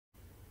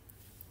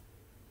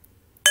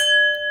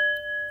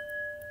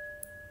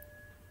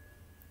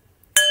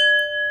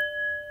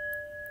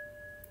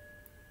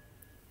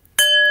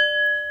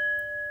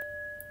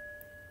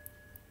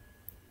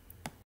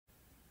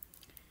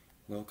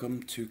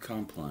Welcome to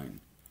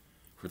Compline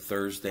for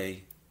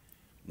Thursday,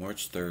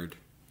 March 3rd,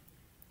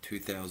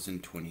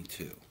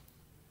 2022.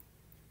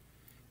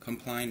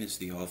 Compline is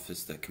the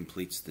office that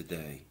completes the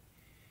day.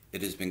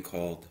 It has been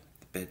called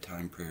the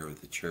bedtime prayer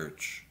of the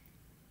church.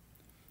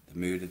 The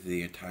mood of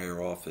the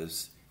entire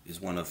office is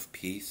one of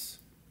peace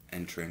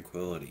and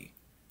tranquility.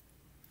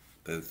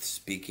 Both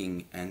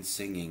speaking and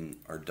singing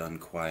are done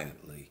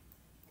quietly.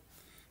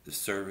 The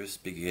service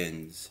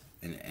begins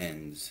and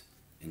ends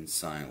in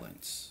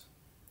silence.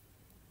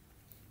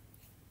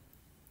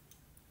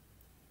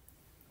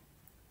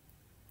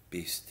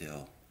 Be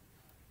still,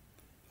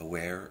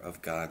 aware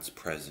of God's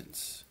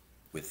presence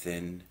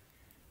within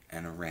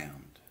and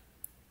around.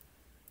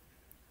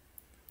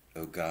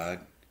 O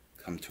God,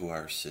 come to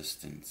our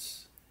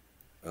assistance.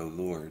 O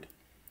Lord,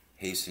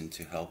 hasten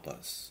to help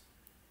us.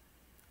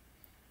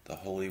 The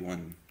Holy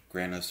One,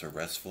 grant us a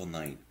restful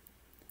night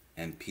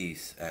and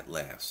peace at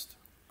last.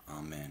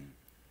 Amen.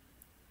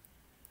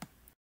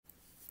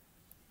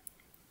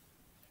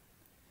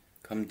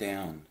 Come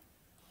down,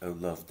 O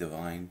love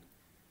divine.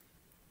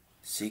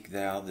 Seek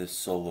thou this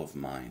soul of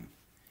mine,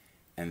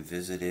 and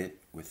visit it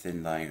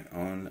within thine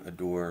own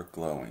adore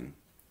glowing.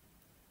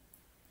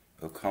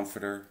 O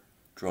Comforter,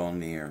 draw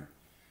near,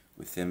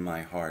 within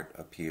my heart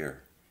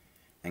appear,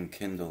 and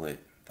kindle it,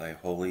 thy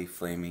holy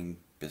flaming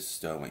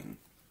bestowing.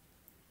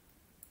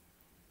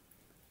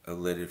 O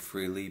let it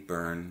freely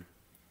burn,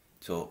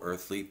 till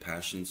earthly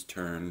passions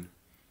turn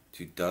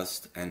to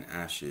dust and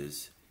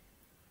ashes,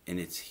 in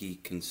its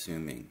heat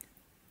consuming.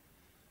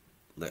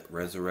 Let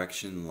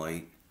resurrection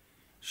light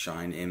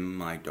shine in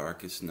my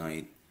darkest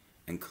night,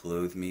 and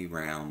clothe me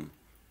round,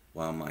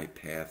 while my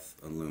path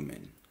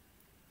illumine.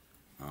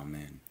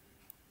 Amen.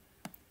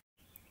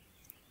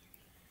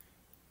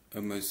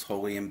 O most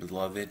holy and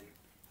beloved,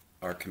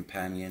 our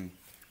companion,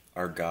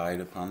 our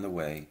guide upon the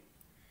way,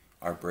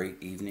 our bright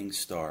evening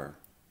star,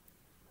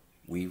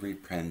 we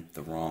repent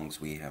the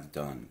wrongs we have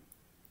done.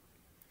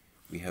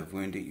 We have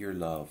wounded your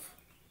love.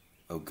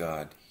 O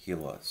God,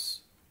 heal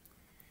us.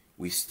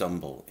 We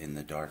stumble in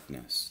the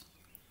darkness.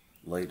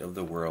 Light of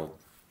the world,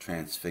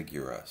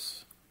 transfigure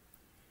us.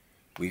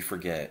 We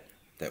forget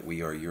that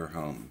we are your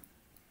home.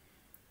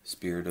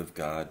 Spirit of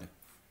God,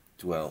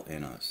 dwell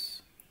in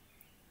us.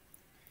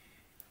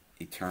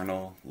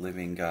 Eternal,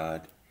 living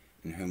God,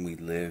 in whom we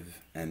live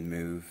and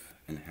move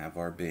and have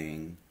our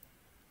being,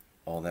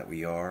 all that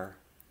we are,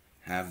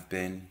 have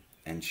been,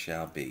 and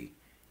shall be,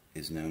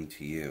 is known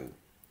to you,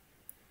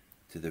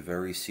 to the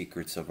very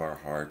secrets of our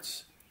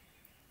hearts,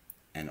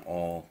 and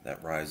all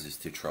that rises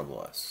to trouble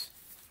us.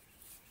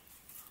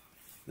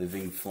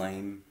 Living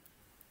flame,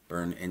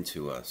 burn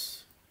into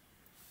us.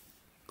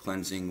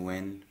 Cleansing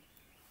wind,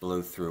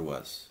 blow through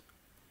us.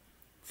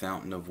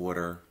 Fountain of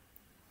water,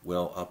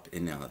 well up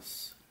in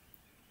us,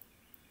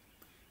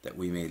 that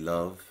we may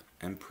love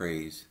and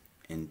praise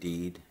in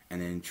deed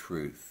and in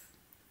truth.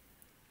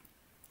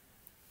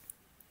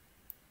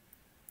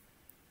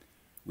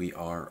 We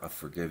are a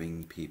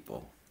forgiving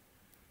people.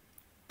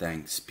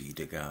 Thanks be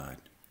to God.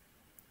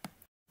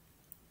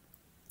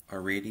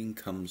 Our reading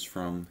comes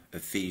from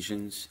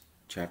Ephesians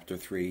chapter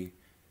 3,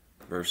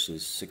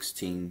 verses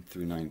 16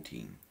 through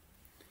 19.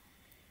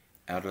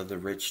 Out of the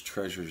rich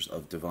treasures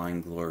of divine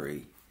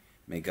glory,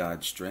 may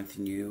God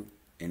strengthen you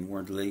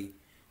inwardly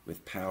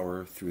with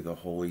power through the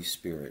Holy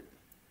Spirit,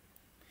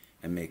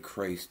 and may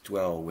Christ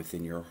dwell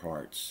within your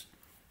hearts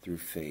through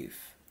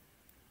faith.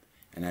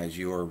 And as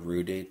you are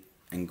rooted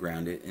and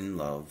grounded in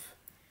love,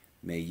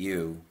 may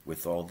you,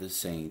 with all the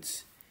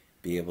saints,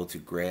 be able to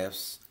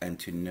grasp and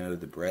to know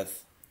the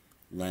breadth,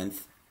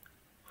 length,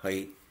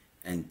 height,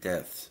 and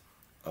depth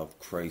of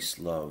Christ's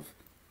love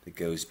that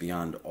goes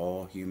beyond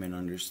all human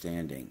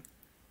understanding,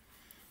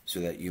 so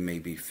that you may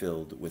be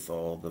filled with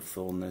all the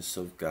fullness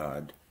of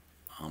God.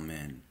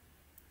 Amen.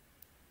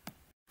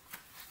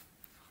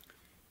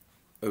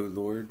 O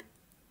Lord,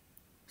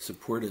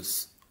 support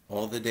us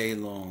all the day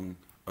long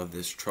of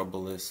this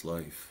troublous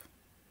life,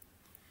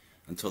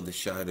 until the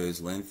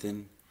shadows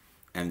lengthen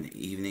and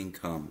the evening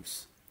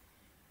comes.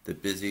 The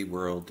busy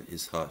world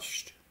is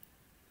hushed,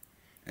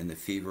 and the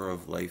fever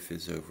of life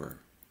is over,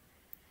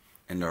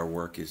 and our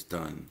work is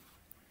done.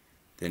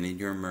 Then in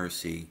your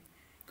mercy,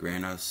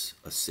 grant us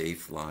a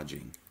safe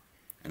lodging,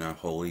 and a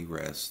holy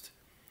rest,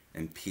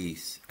 and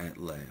peace at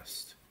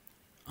last.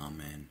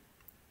 Amen.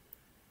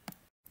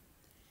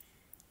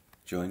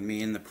 Join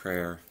me in the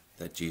prayer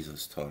that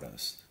Jesus taught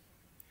us.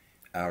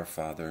 Our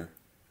Father,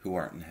 who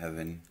art in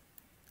heaven,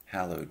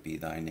 hallowed be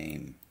thy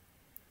name.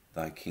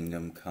 Thy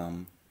kingdom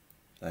come,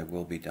 thy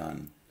will be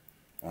done,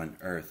 on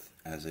earth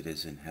as it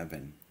is in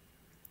heaven.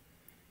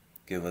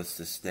 Give us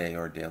this day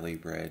our daily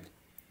bread,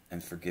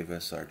 and forgive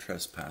us our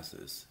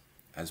trespasses,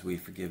 as we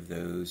forgive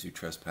those who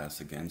trespass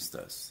against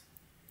us.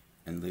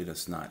 And lead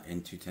us not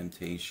into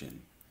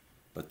temptation,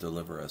 but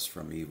deliver us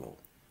from evil.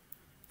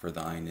 For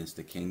thine is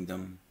the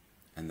kingdom,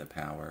 and the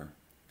power,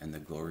 and the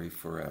glory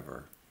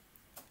forever.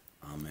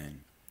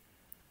 Amen.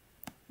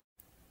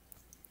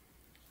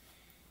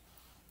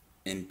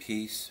 In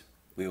peace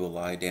we will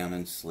lie down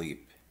and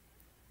sleep.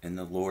 In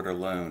the Lord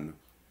alone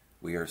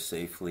we are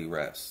safely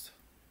rest.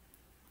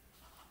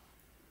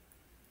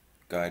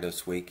 Guide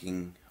us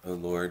waking, O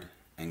Lord,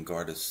 and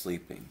guard us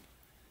sleeping,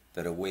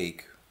 that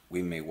awake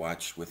we may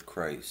watch with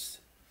Christ,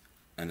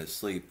 and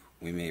asleep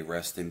we may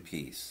rest in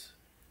peace.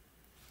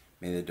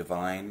 May the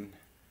divine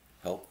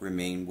help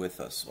remain with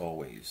us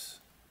always,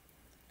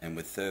 and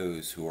with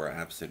those who are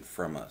absent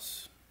from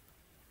us.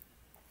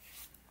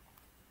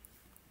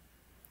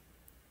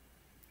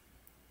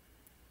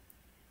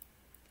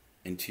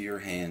 Into your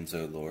hands,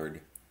 O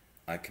Lord,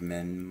 I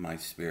commend my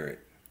spirit,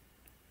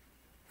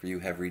 for you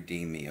have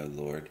redeemed me, O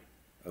Lord,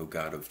 O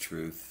God of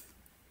truth.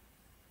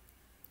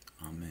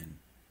 Amen.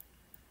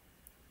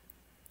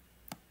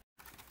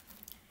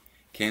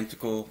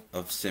 Canticle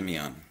of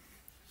Simeon.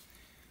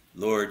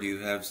 Lord, you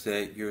have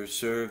set your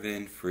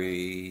servant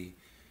free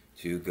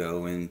to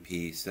go in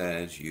peace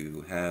as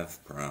you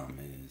have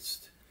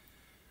promised.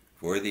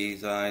 For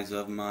these eyes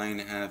of mine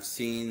have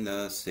seen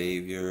the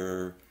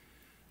Savior,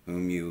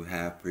 whom you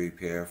have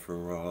prepared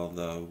for all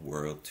the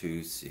world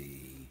to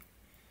see,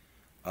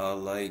 a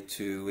light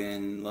to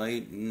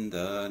enlighten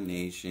the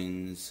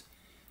nations,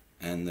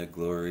 and the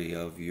glory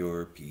of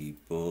your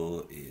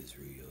people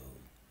Israel.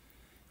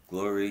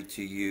 Glory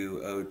to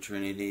you, O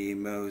Trinity,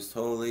 most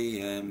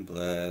holy and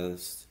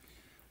blessed,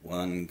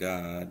 one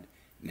God,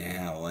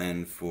 now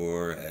and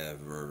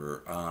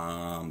forever.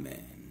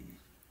 Amen.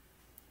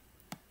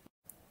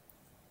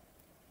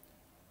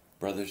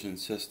 Brothers and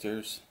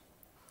sisters,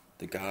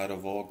 the God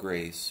of all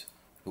grace,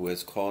 who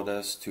has called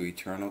us to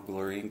eternal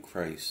glory in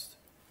Christ,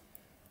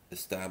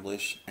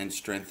 establish and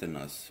strengthen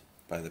us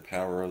by the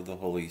power of the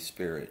Holy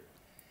Spirit,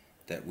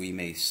 that we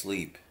may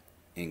sleep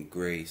in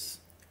grace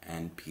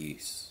and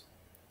peace.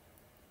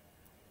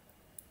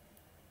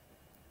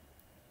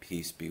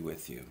 Peace be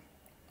with you.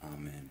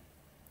 Amen.